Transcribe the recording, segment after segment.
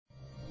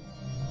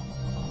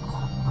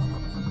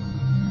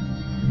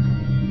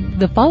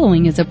The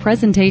following is a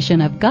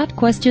presentation of Got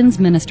Questions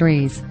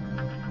Ministries.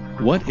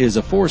 What is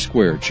a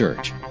Foursquare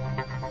Church?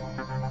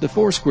 The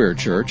Foursquare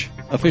Church,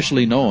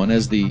 officially known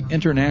as the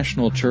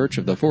International Church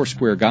of the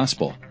Foursquare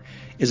Gospel,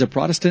 is a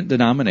Protestant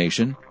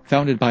denomination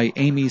founded by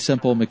Aimee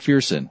Semple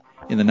McPherson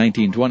in the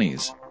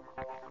 1920s.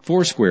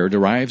 Foursquare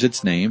derives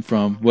its name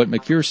from what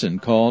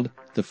McPherson called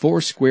the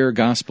Foursquare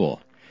Gospel.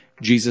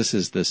 Jesus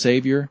is the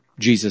Savior,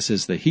 Jesus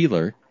is the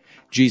Healer,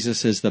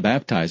 Jesus is the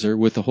Baptizer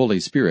with the Holy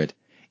Spirit,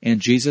 and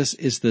Jesus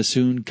is the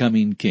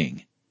soon-coming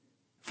King.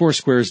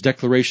 Foursquare's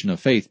declaration of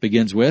faith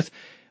begins with,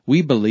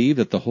 "We believe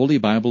that the Holy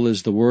Bible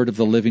is the Word of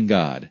the living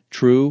God,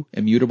 true,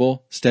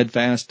 immutable,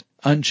 steadfast,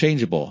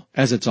 unchangeable,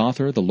 as its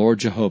author, the Lord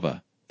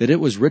Jehovah, that it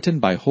was written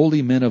by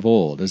holy men of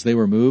old as they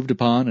were moved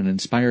upon and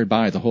inspired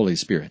by the Holy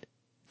Spirit."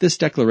 This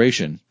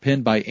declaration,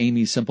 penned by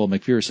Aimee Semple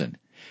McPherson,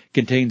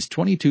 contains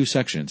 22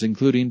 sections,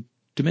 including,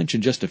 to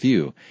mention just a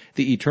few,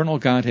 the eternal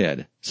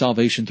Godhead,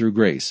 salvation through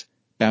grace,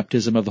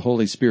 baptism of the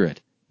Holy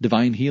Spirit,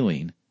 divine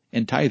healing,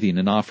 and tithing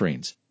and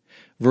offerings.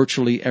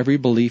 Virtually every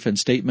belief and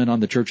statement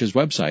on the church's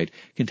website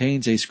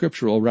contains a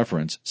scriptural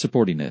reference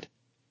supporting it.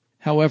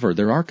 However,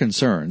 there are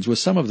concerns with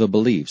some of the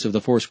beliefs of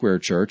the Foursquare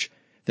Church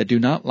that do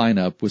not line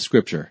up with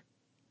Scripture.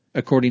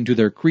 According to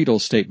their creedal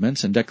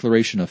statements and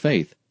declaration of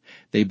faith,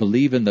 they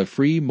believe in the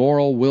free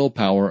moral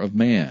willpower of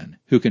man,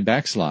 who can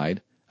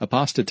backslide,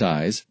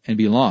 apostatize, and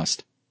be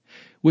lost,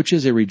 which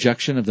is a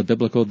rejection of the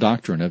biblical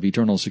doctrine of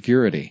eternal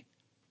security.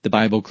 The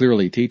Bible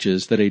clearly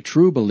teaches that a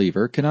true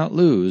believer cannot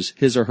lose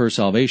his or her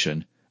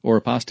salvation or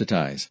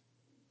apostatize.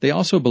 They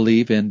also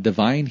believe in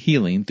divine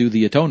healing through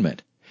the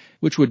atonement,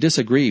 which would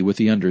disagree with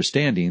the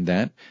understanding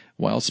that,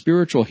 while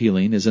spiritual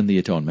healing is in the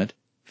atonement,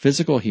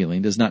 physical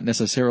healing does not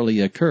necessarily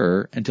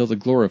occur until the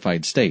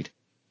glorified state.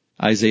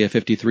 Isaiah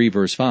 53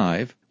 verse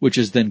 5, which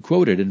is then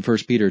quoted in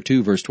 1 Peter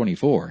 2 verse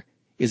 24,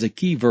 is a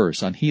key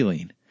verse on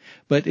healing,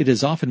 but it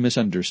is often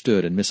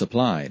misunderstood and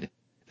misapplied.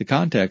 The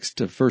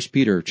context of 1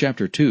 Peter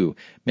chapter 2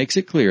 makes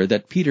it clear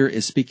that Peter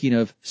is speaking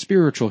of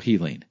spiritual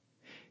healing.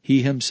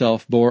 He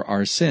himself bore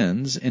our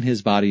sins in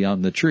his body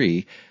on the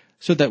tree,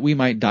 so that we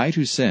might die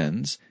to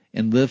sins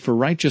and live for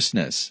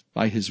righteousness.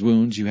 By his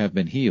wounds you have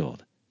been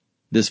healed.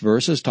 This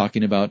verse is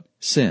talking about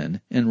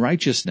sin and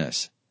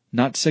righteousness,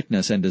 not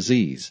sickness and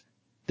disease.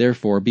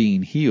 Therefore,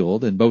 being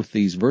healed in both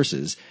these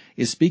verses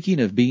is speaking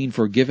of being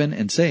forgiven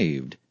and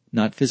saved,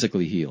 not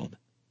physically healed.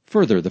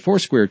 Further, the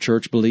Foursquare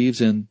Church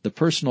believes in the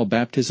personal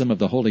baptism of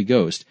the Holy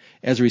Ghost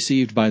as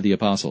received by the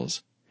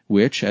apostles,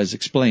 which, as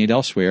explained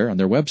elsewhere on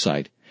their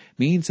website,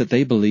 means that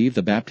they believe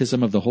the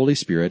baptism of the Holy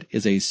Spirit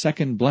is a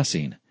second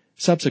blessing,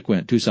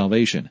 subsequent to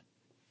salvation.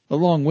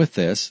 Along with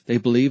this, they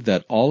believe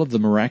that all of the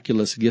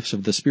miraculous gifts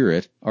of the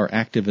Spirit are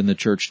active in the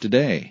church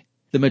today.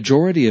 The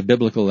majority of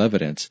biblical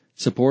evidence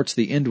supports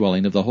the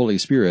indwelling of the Holy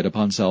Spirit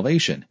upon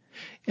salvation,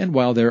 and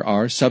while there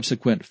are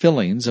subsequent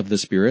fillings of the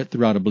Spirit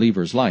throughout a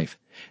believer's life,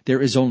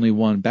 there is only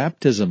one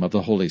baptism of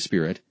the Holy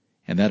Spirit,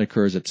 and that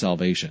occurs at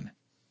salvation.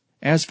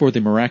 As for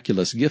the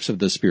miraculous gifts of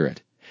the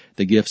Spirit,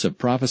 the gifts of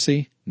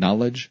prophecy,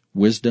 knowledge,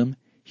 wisdom,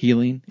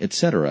 healing,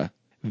 etc.,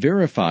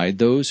 verified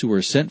those who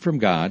were sent from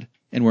God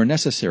and were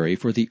necessary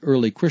for the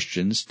early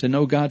Christians to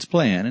know God's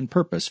plan and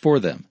purpose for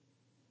them.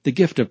 The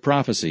gift of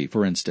prophecy,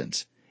 for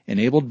instance,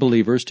 enabled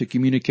believers to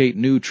communicate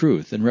new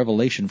truth and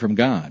revelation from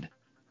God.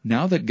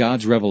 Now that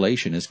God's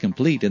revelation is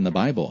complete in the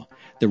Bible,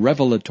 the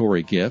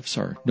revelatory gifts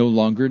are no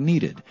longer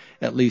needed,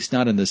 at least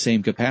not in the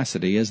same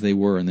capacity as they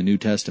were in the New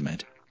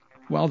Testament.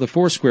 While the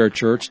Foursquare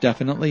Church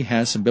definitely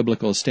has some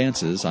biblical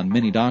stances on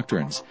many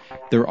doctrines,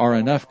 there are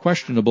enough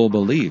questionable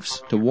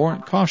beliefs to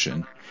warrant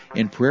caution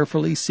in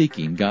prayerfully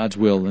seeking God's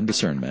will and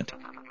discernment.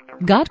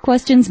 Got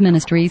Questions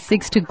Ministries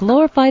seeks to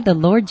glorify the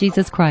Lord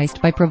Jesus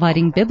Christ by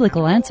providing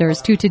biblical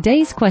answers to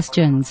today's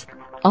questions.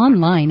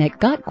 Online at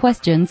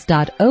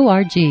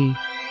gotquestions.org.